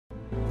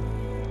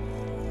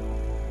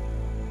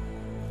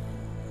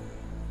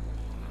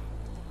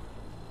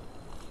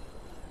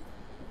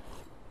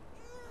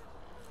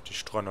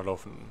Streuner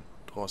laufen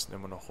draußen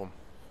immer noch rum.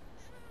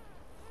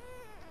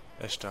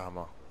 Echter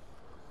Hammer.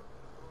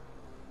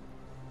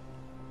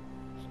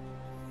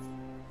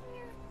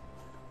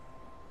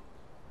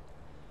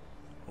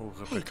 Oh,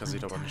 Rebecca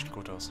sieht aber nicht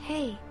gut aus.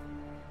 Hey,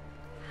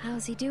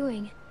 how's he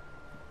doing?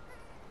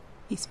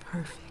 He's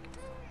perfect.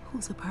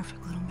 Who's a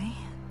perfect little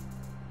man?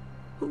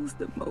 Who's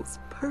the most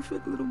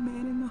perfect little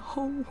man in the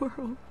whole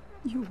world?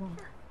 You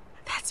are.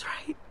 That's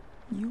right.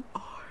 You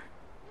are.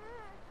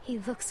 He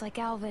looks like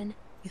Alvin.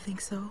 You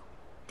think so?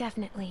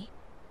 Definitely.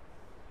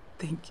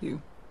 Thank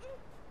you.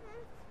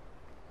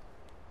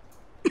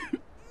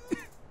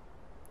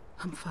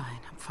 I'm fine.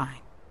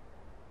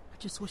 I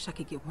just wish I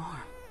could get warm.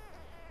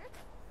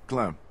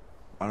 Clem,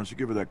 why don't you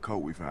give her that coat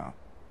we found?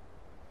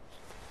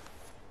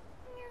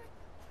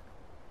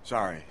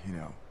 Sorry, you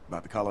know,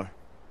 about the color.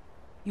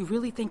 You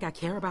really think I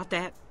care about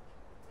that?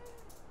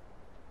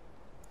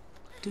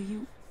 Do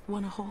you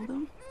want to hold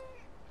him?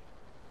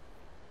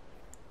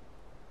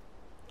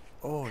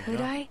 Oh, Could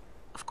ja. I?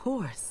 Of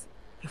course.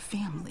 Your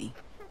family.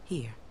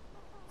 Here.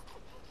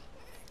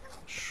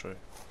 Schön.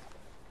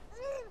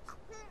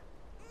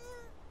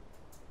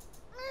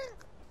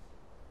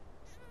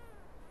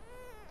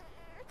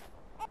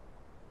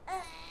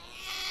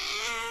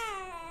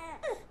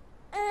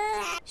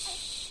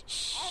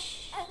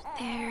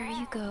 There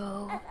you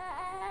go.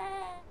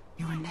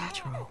 You're a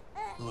natural.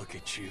 Look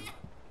at you,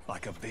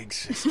 like a big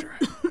sister.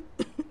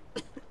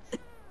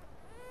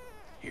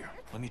 Here,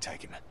 let me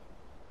take him.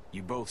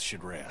 You both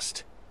should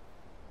rest.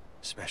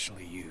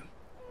 Especially you.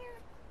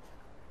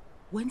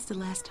 When's the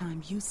last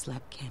time you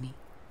slept, Kenny?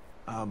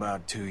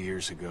 About 2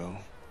 years ago.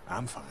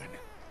 I'm fine.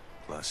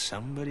 Plus,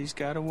 somebody's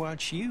gotta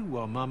watch you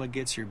while Mama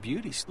gets her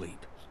beauty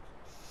sleep.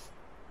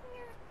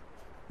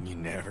 You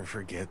never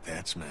forget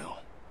that smell.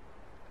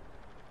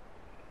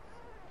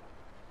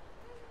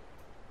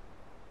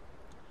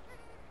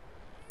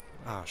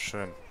 Ah,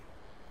 schön.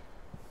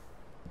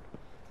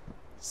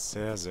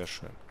 Sehr, sehr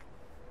schön.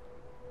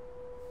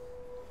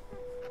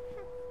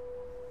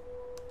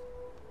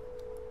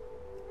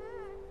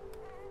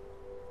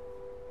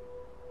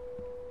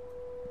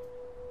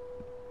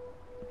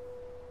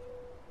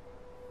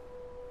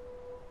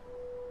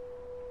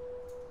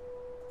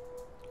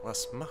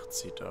 Was macht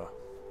sie da?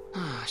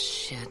 Oh,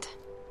 shit.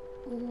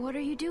 What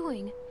are you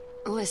doing?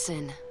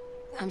 Listen,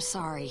 I'm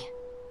sorry.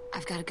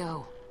 I've gotta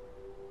go.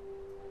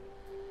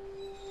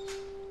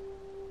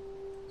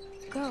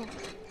 Go.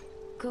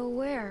 Go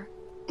where?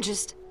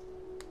 Just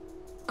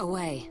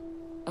away,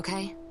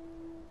 okay?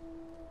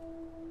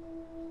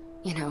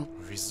 You know,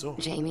 Wieso?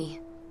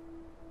 Jamie,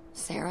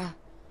 Sarah,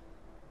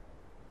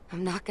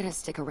 I'm not gonna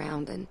stick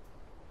around and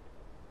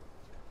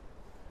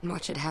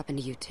watch it happen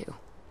to you too.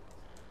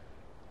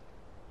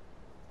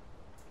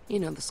 You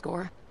know the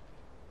score.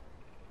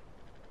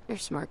 You're a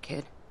smart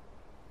kid.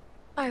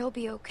 I'll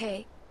be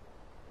okay.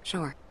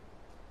 Sure.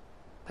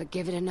 But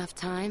give it enough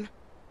time,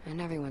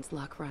 and everyone's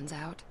luck runs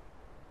out.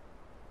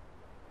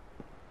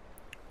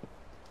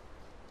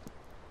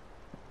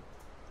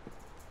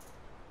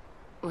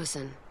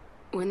 Listen,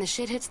 when the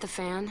shit hits the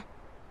fan,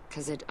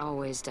 'cause it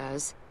always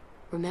does,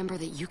 remember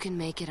that you can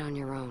make it on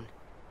your own.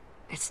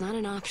 It's not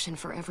an option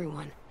for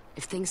everyone.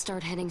 If things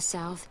start heading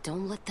south,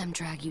 don't let them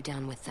drag you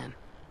down with them.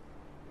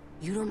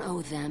 You don't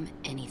owe them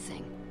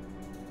anything.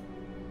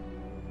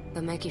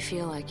 They'll make you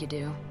feel like you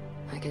do,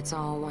 like it's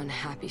all one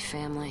happy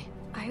family.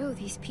 I owe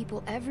these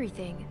people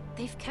everything.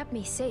 They've kept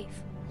me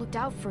safe, looked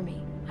out for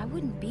me. I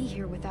wouldn't be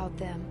here without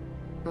them.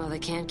 Well, they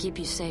can't keep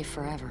you safe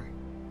forever.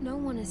 No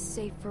one is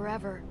safe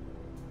forever.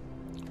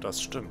 Das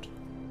stimmt.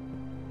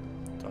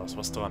 Da ist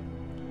was dran.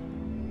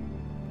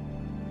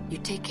 You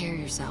take care of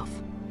yourself.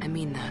 I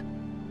mean that.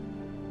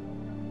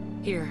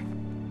 Here.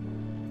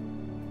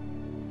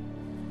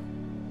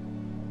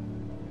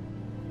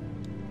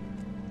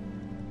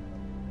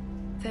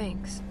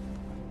 Thanks.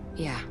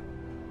 Yeah.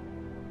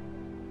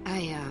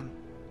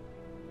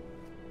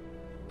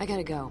 I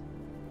gotta go.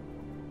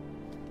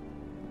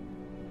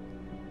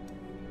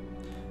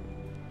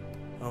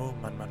 Oh,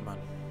 Mann, Mann, Mann.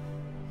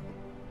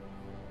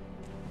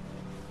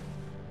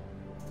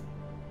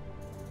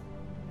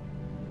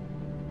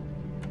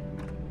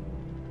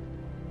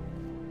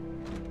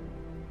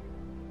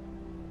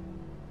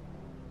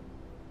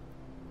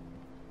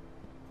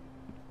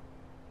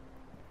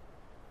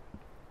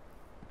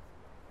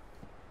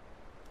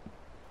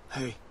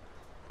 Hey,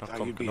 Da thought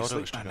kommt you'd be genau der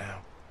asleep by Richtige.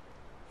 now.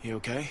 You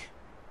okay?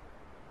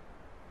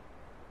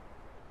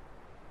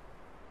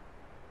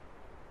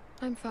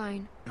 I'm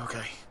fine.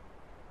 Okay.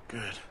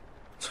 Good.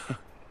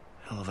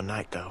 Hell of a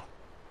night, though.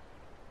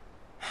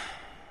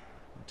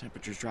 The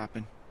temperature's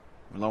dropping.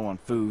 We're low on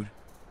food.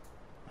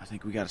 I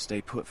think we gotta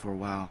stay put for a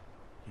while.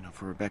 You know,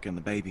 for Rebecca and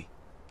the baby.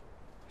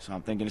 So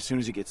I'm thinking as soon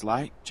as it gets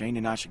light, Jane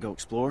and I should go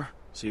explore,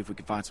 see if we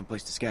can find some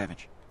place to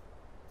scavenge.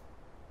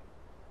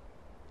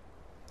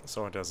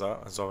 Soll er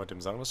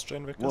dem sagen, dass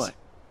Jane weg ist? What?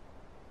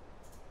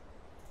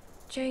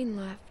 Jane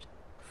left.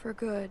 For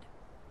good.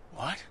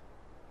 What?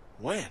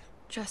 When?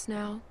 Just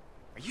now.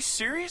 Are you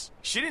serious?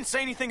 She didn't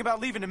say anything about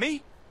leaving to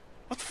me?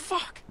 What the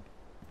fuck?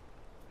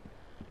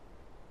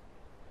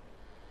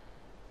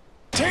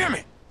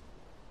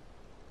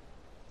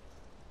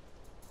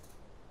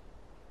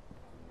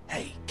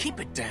 Keep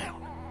it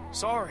down.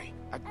 Sorry.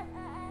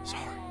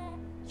 Sorry.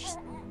 Just...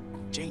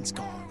 Jane's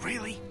gone.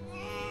 Really?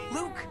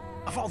 Luke?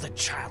 Of all the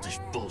childish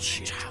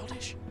bullshit.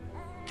 Childish?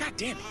 God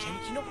damn it, Kenny.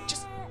 You know what?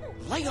 Just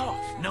lay off.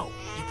 No,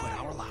 you put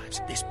our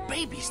lives, this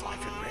baby's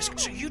life at risk,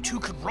 so you two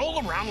could roll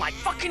around like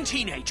fucking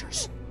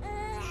teenagers.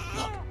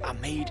 Look, I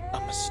made a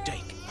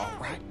mistake, all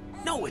right?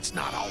 No, it's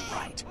not all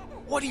right.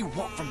 What do you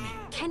want from me?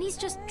 Kenny's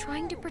just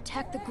trying to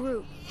protect the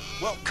group.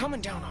 Well,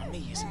 coming down on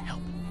me isn't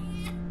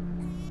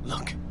helping.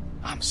 Look,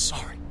 I'm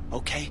sorry,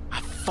 okay?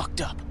 I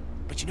fucked up.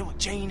 But you know what,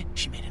 Jane?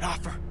 She made an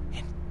offer,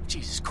 and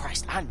Jesus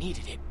Christ, I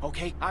needed it,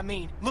 okay? I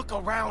mean, look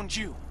around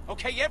you,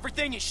 okay?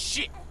 Everything is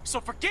shit. So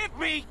forgive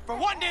me for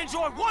wanting to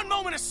enjoy one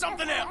moment of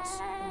something else.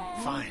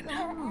 Fine,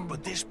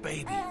 but this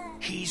baby,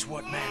 he's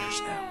what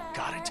matters now.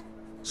 Got it?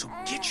 So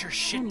get your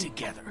shit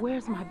together.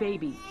 Where's my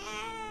baby?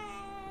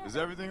 Is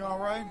everything all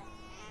right?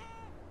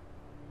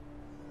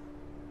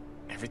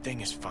 Everything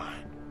is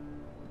fine.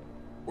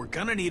 We're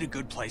gonna need a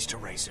good place to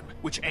raise him,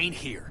 which ain't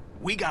here.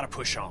 We gotta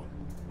push on.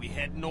 We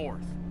head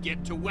north,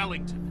 get to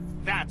Wellington.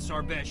 That's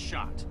our best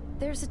shot.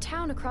 There's a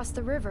town across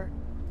the river.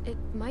 It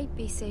might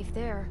be safe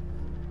there.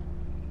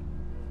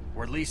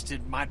 Or at least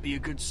it might be a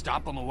good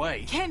stop on the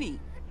way. Kenny!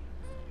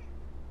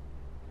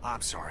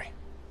 I'm sorry.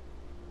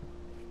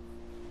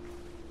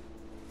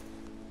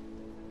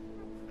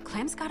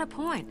 Clem's got a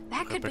point.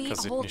 That could be a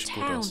Rebecca sieht whole nicht gut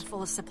town aus.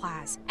 full of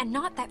supplies, and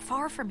not that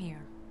far from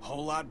here.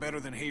 Whole lot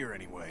better than here,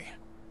 anyway.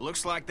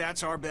 Looks like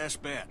that's our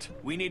best bet.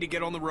 We need to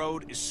get on the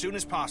road as soon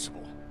as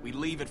possible. We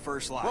leave at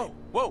first light. Whoa,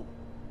 whoa.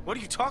 What are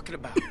you talking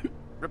about?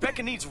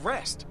 Rebecca needs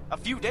rest. A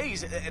few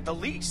days at the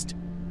least.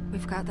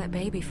 We've got that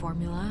baby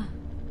formula.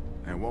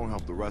 And won't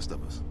help the rest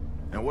of us.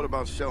 And what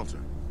about shelter?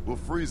 We'll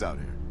freeze out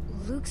here.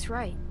 Luke's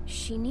right.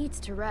 She needs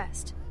to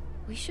rest.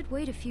 We should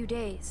wait a few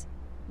days.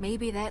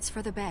 Maybe that's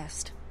for the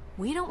best.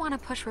 We don't want to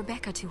push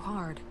Rebecca too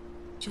hard.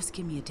 Just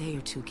give me a day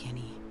or two,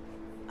 Kenny.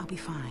 I'll be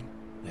fine.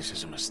 This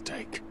is a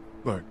mistake.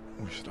 Look,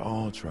 we should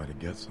all try to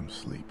get some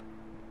sleep.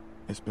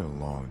 It's been a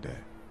long day.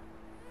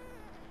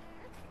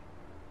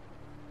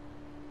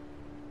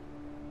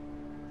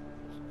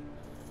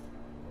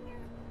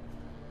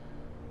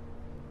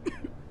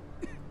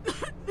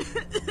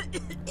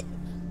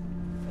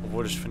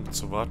 Obwohl ich finde,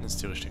 zu warten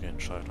ist die richtige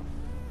Entscheidung.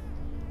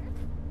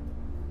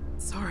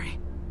 Sorry.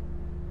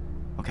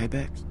 Okay,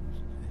 Bex.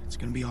 It's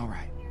gonna be all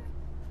right.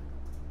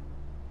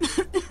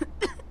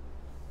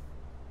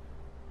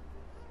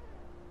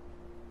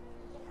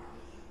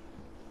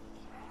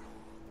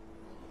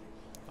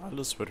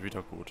 Alles wird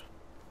wieder gut.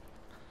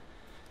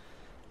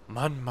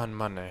 Mann, Mann,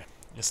 Mann, ey.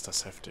 Ist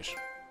das heftig.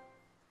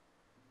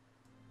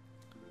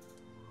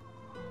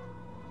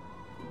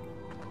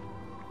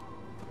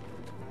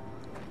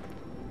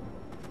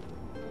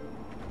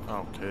 Ah,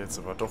 okay, jetzt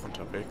sind wir doch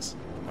unterwegs.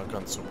 Na,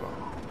 ganz super.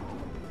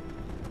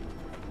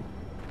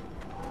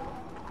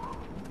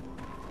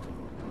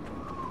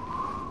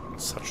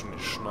 Es hat schon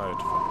geschneit,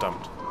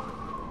 verdammt.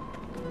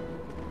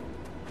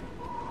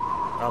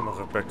 Arme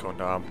Rebecca und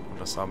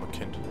das arme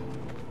Kind.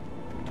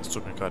 Das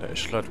tut mir gerade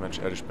echt leid, wenn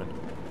ich ehrlich bin.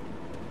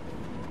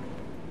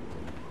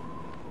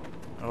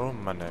 Oh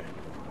Mann, ey.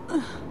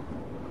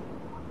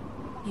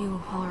 You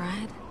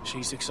alright?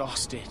 She's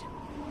exhausted.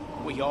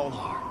 We all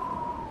are.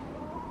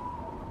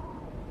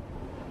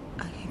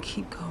 I can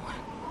keep going.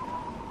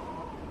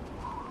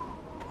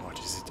 Oh,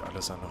 die sieht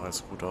alles andere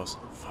als gut aus.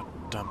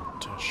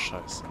 Verdammte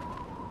Scheiße.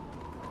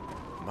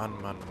 Mann,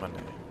 Mann, Mann,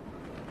 ey.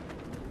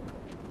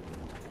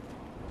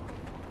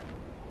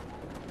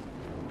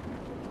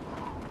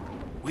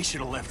 We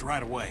should have left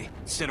right away,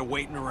 instead of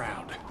waiting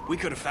around. We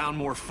could have found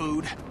more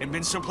food and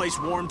been someplace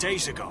warm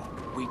days ago.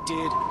 We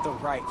did the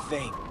right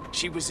thing.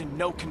 She was in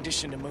no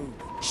condition to move.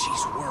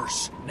 She's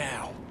worse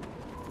now.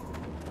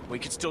 We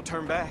could still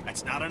turn back.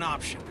 That's not an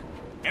option.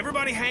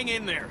 Everybody hang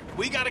in there.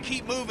 We gotta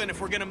keep moving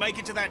if we're gonna make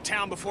it to that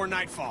town before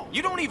nightfall.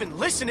 You don't even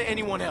listen to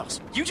anyone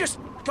else. You just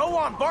go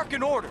on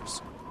barking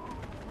orders.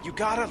 You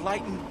gotta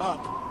lighten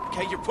up,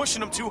 okay? You're pushing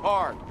them too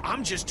hard.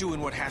 I'm just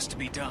doing what has to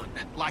be done,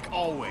 like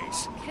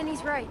always.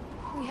 Kenny's right.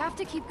 We have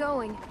to keep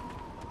going.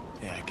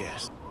 Yeah, I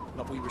guess.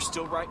 But we were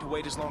still right to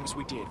wait as long as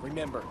we did.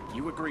 Remember,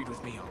 you agreed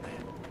with me on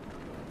that.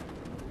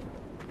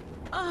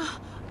 Oh.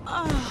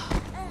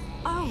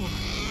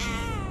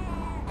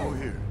 Oh,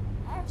 here.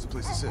 It's a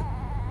place to sit.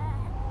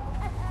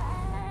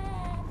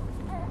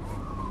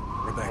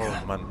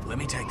 Rebecca, Oh, man. let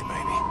me take the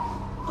baby.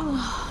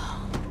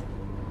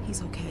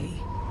 He's okay.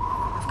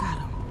 I've got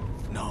him.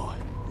 No,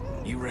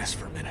 you rest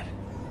for a minute.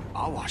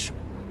 I'll wash him.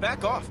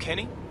 Back off,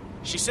 Kenny.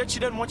 She said she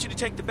doesn't want you to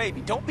take the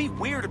baby. Don't be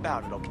weird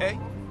about it, okay?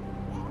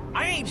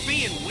 I ain't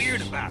being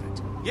weird about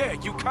it. Yeah,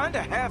 you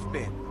kinda have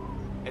been.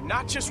 And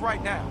not just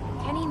right now.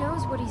 Kenny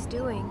knows what he's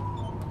doing.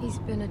 He's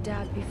been a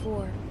dad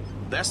before.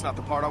 That's not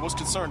the part I was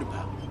concerned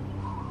about.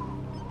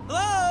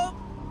 Hello?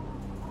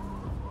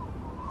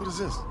 What is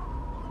this?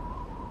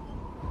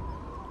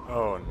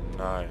 Oh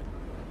nein.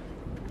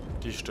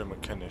 Die Stimme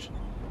kenne ich.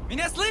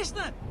 Меня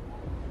слышно?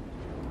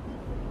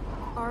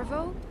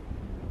 Arvo?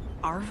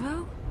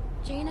 Arvo?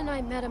 Jane and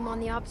I met him on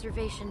the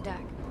observation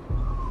deck.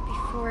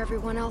 Before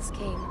everyone else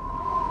came.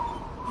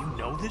 You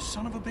know this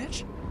son of a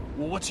bitch?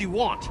 Well, what's he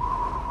want?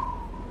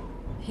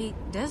 He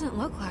doesn't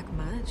look like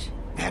much.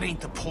 That ain't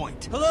the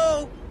point.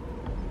 Hello?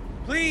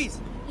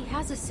 Please? He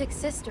has a sick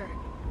sister.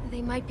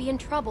 They might be in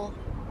trouble.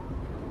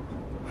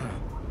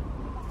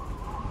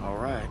 All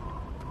right.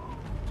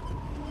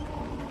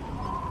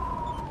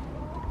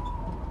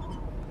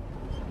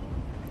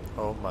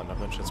 Oh Mann, da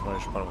bin ich jetzt mal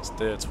gespannt, was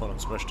der jetzt von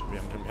uns möchte. Wir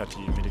haben dem ja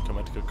die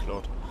Medikamente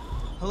geklaut.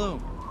 Hello.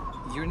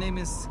 Your name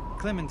is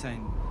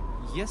Clementine,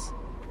 yes?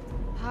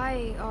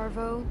 Hi,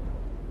 Arvo.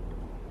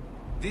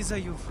 These are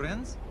your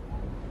friends?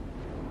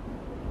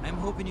 I'm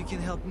hoping you can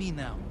help me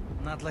now,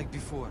 not like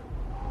before.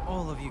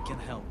 All of you can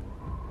help.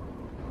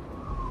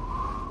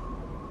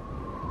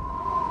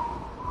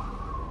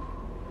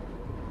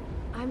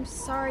 I'm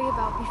sorry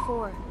about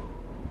before.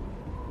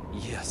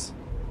 Yes.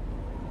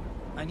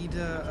 I need,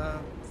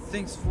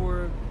 things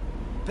for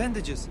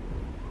bandages.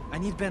 I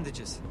need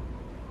bandages.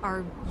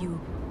 Are you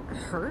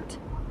hurt?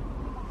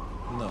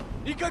 No.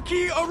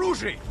 Никакие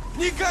оружия!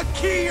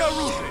 Никакие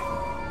оружия!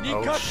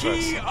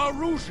 Никакие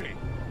оружия!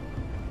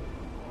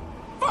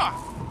 Fuck!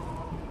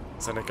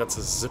 Seine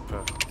ganze Sippe.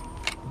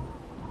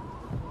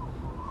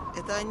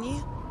 Это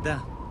они?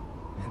 Да,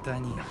 это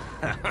они.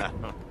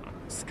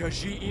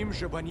 Скажи им,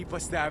 чтобы они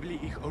поставили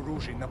их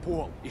оружие на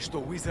пол, и что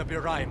мы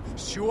забираем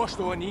все,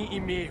 что они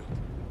имеют.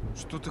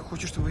 Что ты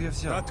хочешь, чтобы я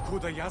взял?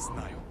 Откуда я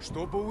знаю?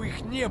 Чтобы у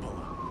их не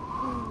было.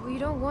 We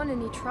don't want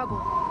any trouble.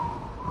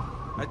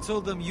 I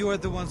told them you are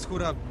the ones who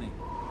robbed me.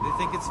 They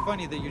think it's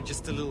funny that you're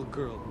just a little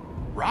girl.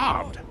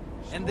 Robbed?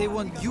 And they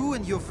want you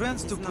and your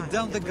friends to put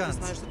down the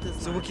guns,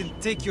 so we can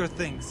take your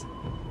things.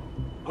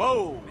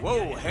 Whoa,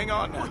 whoa, hang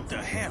on now. What the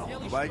hell?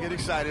 Nobody get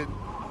excited.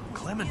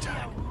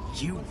 Clementine,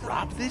 you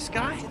robbed this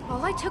guy?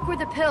 All I took were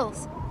the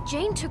pills.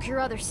 Jane took your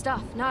other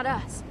stuff, not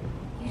us.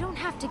 You don't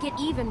have to get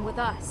even with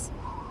us.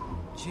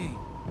 Jane,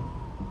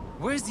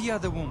 where's the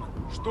other woman?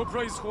 Что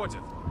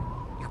происходит?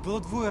 Их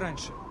было двое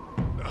раньше.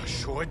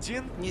 Еще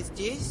один? Не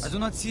здесь? I do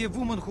not see a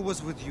woman who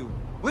was with you.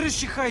 Where is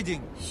she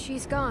hiding?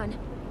 She's gone.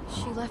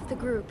 She left the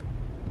group.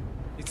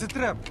 It's a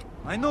trap.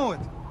 I know it.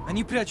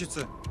 Они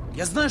прячутся.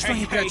 Я знаю, что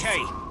они прячутся.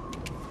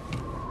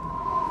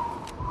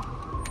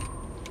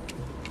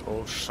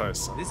 Oh,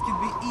 scheiße. This can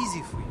be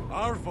easy for you.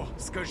 Arvo,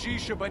 скажи,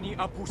 чтобы они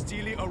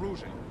опустили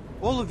оружие.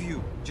 All of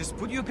you, just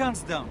put your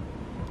guns down.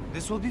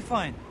 This will be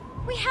fine.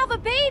 We have a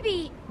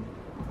baby!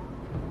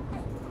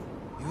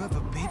 You have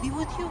a baby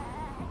with you?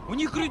 У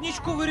них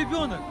грудничковый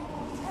ребенок.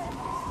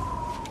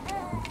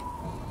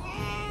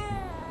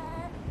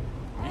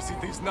 Если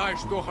ты знаешь,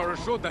 что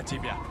хорошо для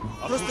тебя,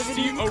 Просто опусти ведь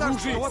мне не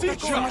кажется, оружие вот такое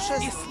сейчас!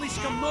 нашествие. Их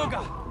слишком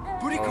много!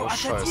 Oh,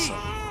 scheiße.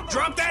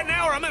 Drop that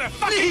now or I'm gonna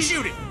fucking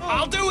shoot it!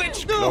 I'll do it!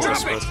 Ich glaube, Drop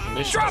es wird it!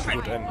 nicht Drop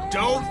gut it! enden.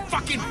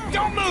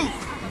 Don't move!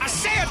 I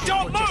said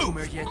don't move!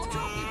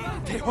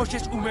 Ты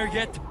хочешь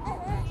умереть?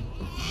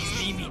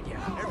 Сни меня.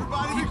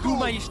 Ты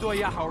думаешь, что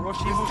я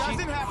хороший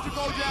мужчина?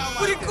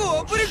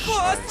 Бурико,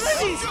 Бурико,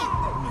 остановись!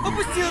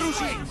 Опусти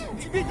оружие!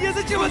 Тебе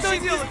незачем этого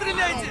делать! Не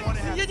стреляйте!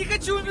 Я не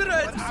хочу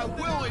умирать!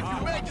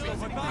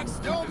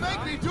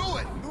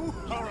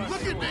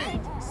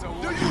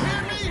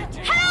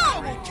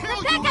 Help!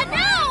 Rebecca,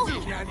 no!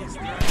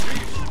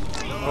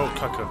 Oh,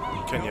 Kacke.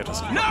 Kennt ihr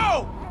das?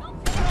 No!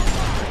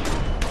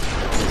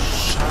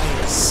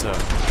 Scheiße.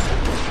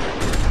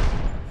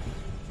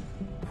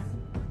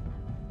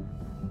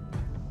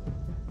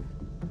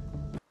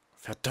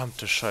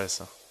 Verdammte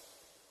Scheiße.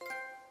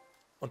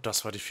 Und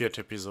das war die 4.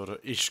 Episode.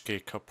 Ich gehe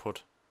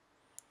kaputt.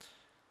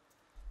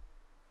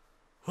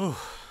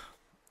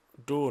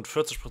 Du und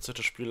 40%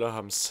 der Spieler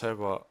haben es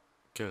selber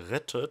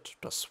gerettet.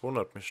 Das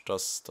wundert mich,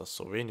 dass das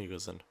so wenige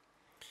sind.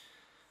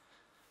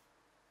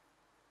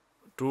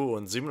 Du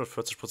und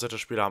 47% der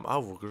Spieler haben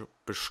Avo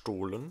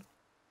bestohlen.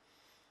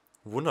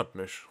 Wundert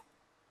mich,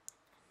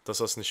 dass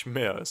das nicht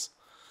mehr ist.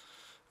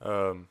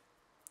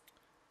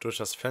 Durch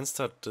das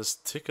Fenster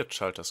des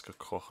Ticketschalters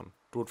gekrochen.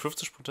 Du und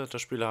 50% der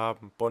Spieler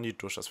haben Bonnie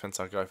durch das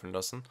Fenster greifen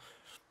lassen.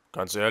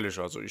 Ganz ehrlich,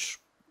 also ich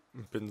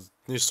bin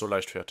nicht so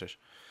leichtfertig.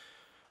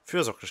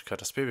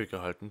 Fürsorglichkeit, das Baby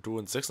gehalten. Du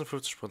und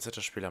 56%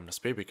 der Spieler haben das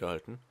Baby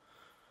gehalten.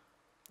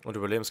 Und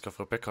Überlebenskraft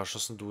Rebecca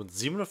erschossen. Du und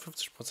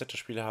 57% der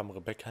Spieler haben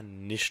Rebecca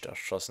nicht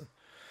erschossen.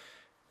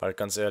 Weil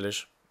ganz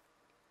ehrlich,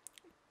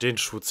 den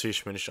Schuh ziehe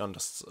ich mir nicht an,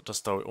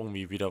 dass da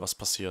irgendwie wieder was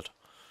passiert.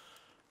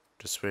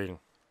 Deswegen.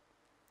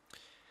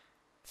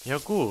 Ja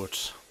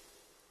gut.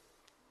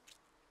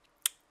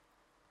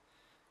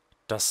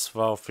 Das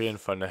war auf jeden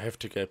Fall eine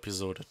heftige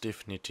Episode,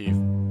 definitiv.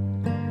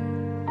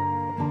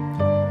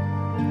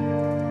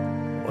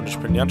 Und ich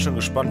bin ganz schön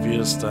gespannt, wie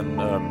es dann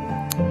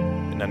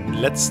in der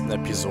letzten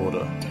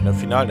Episode, in der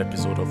finalen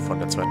Episode von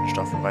der 2.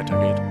 Staffel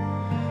weitergeht.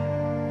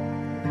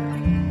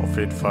 Auf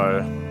jeden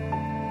Fall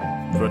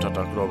wird er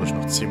da, glaube ich,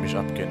 noch ziemlich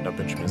abgehen, da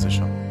bin ich mir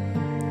sicher.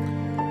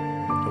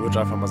 Da würde ich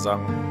einfach mal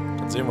sagen,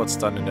 dann sehen wir uns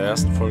dann in der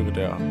ersten Folge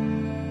der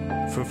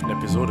 5.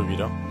 Episode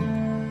wieder.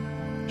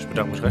 Ich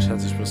bedanke mich recht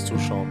herzlich fürs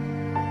Zuschauen.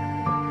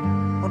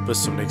 Und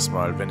bis zum nächsten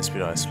Mal, wenn es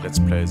wieder heißt Let's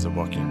Play The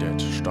Walking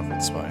Dead Staffel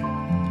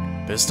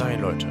 2. Bis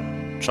dahin, Leute.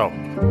 Ciao.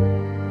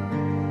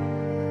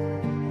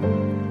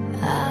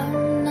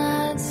 I'm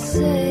not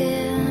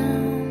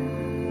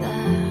saying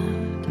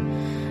that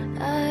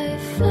I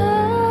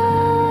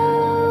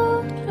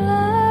felt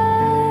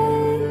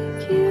like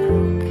you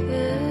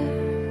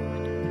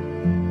cared.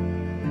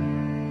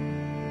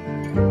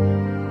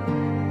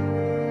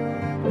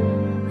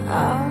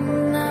 I'm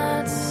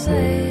not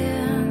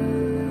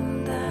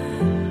saying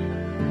that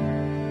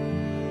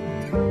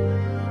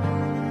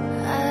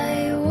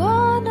I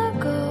wanna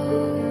go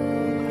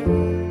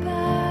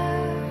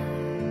back.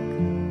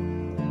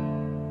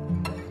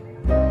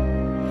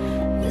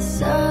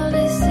 It's all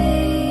I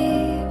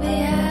see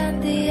behind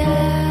the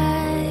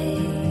eye,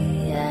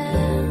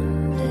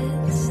 and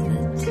it's the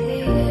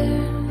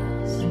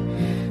tears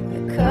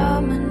that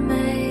come and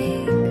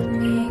make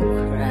me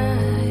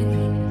cry.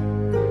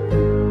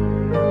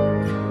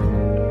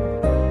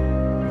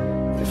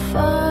 The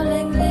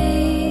falling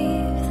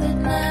leaf that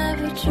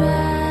never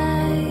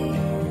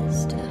tries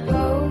to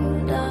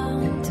hold on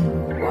to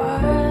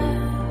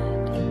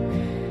what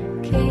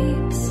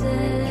keeps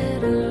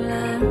it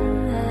alive.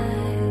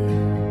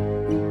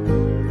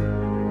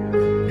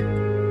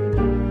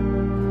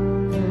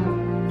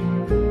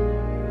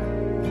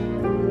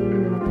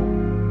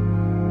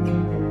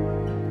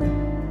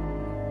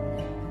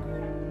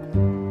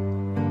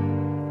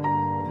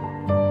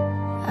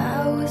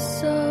 I was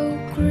so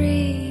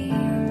green,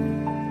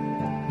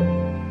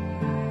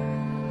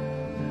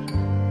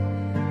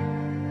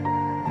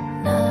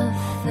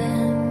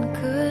 nothing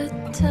could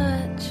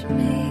touch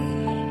me.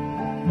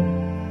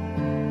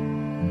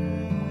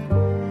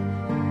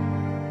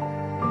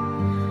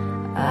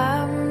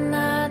 I'm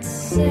not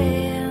saying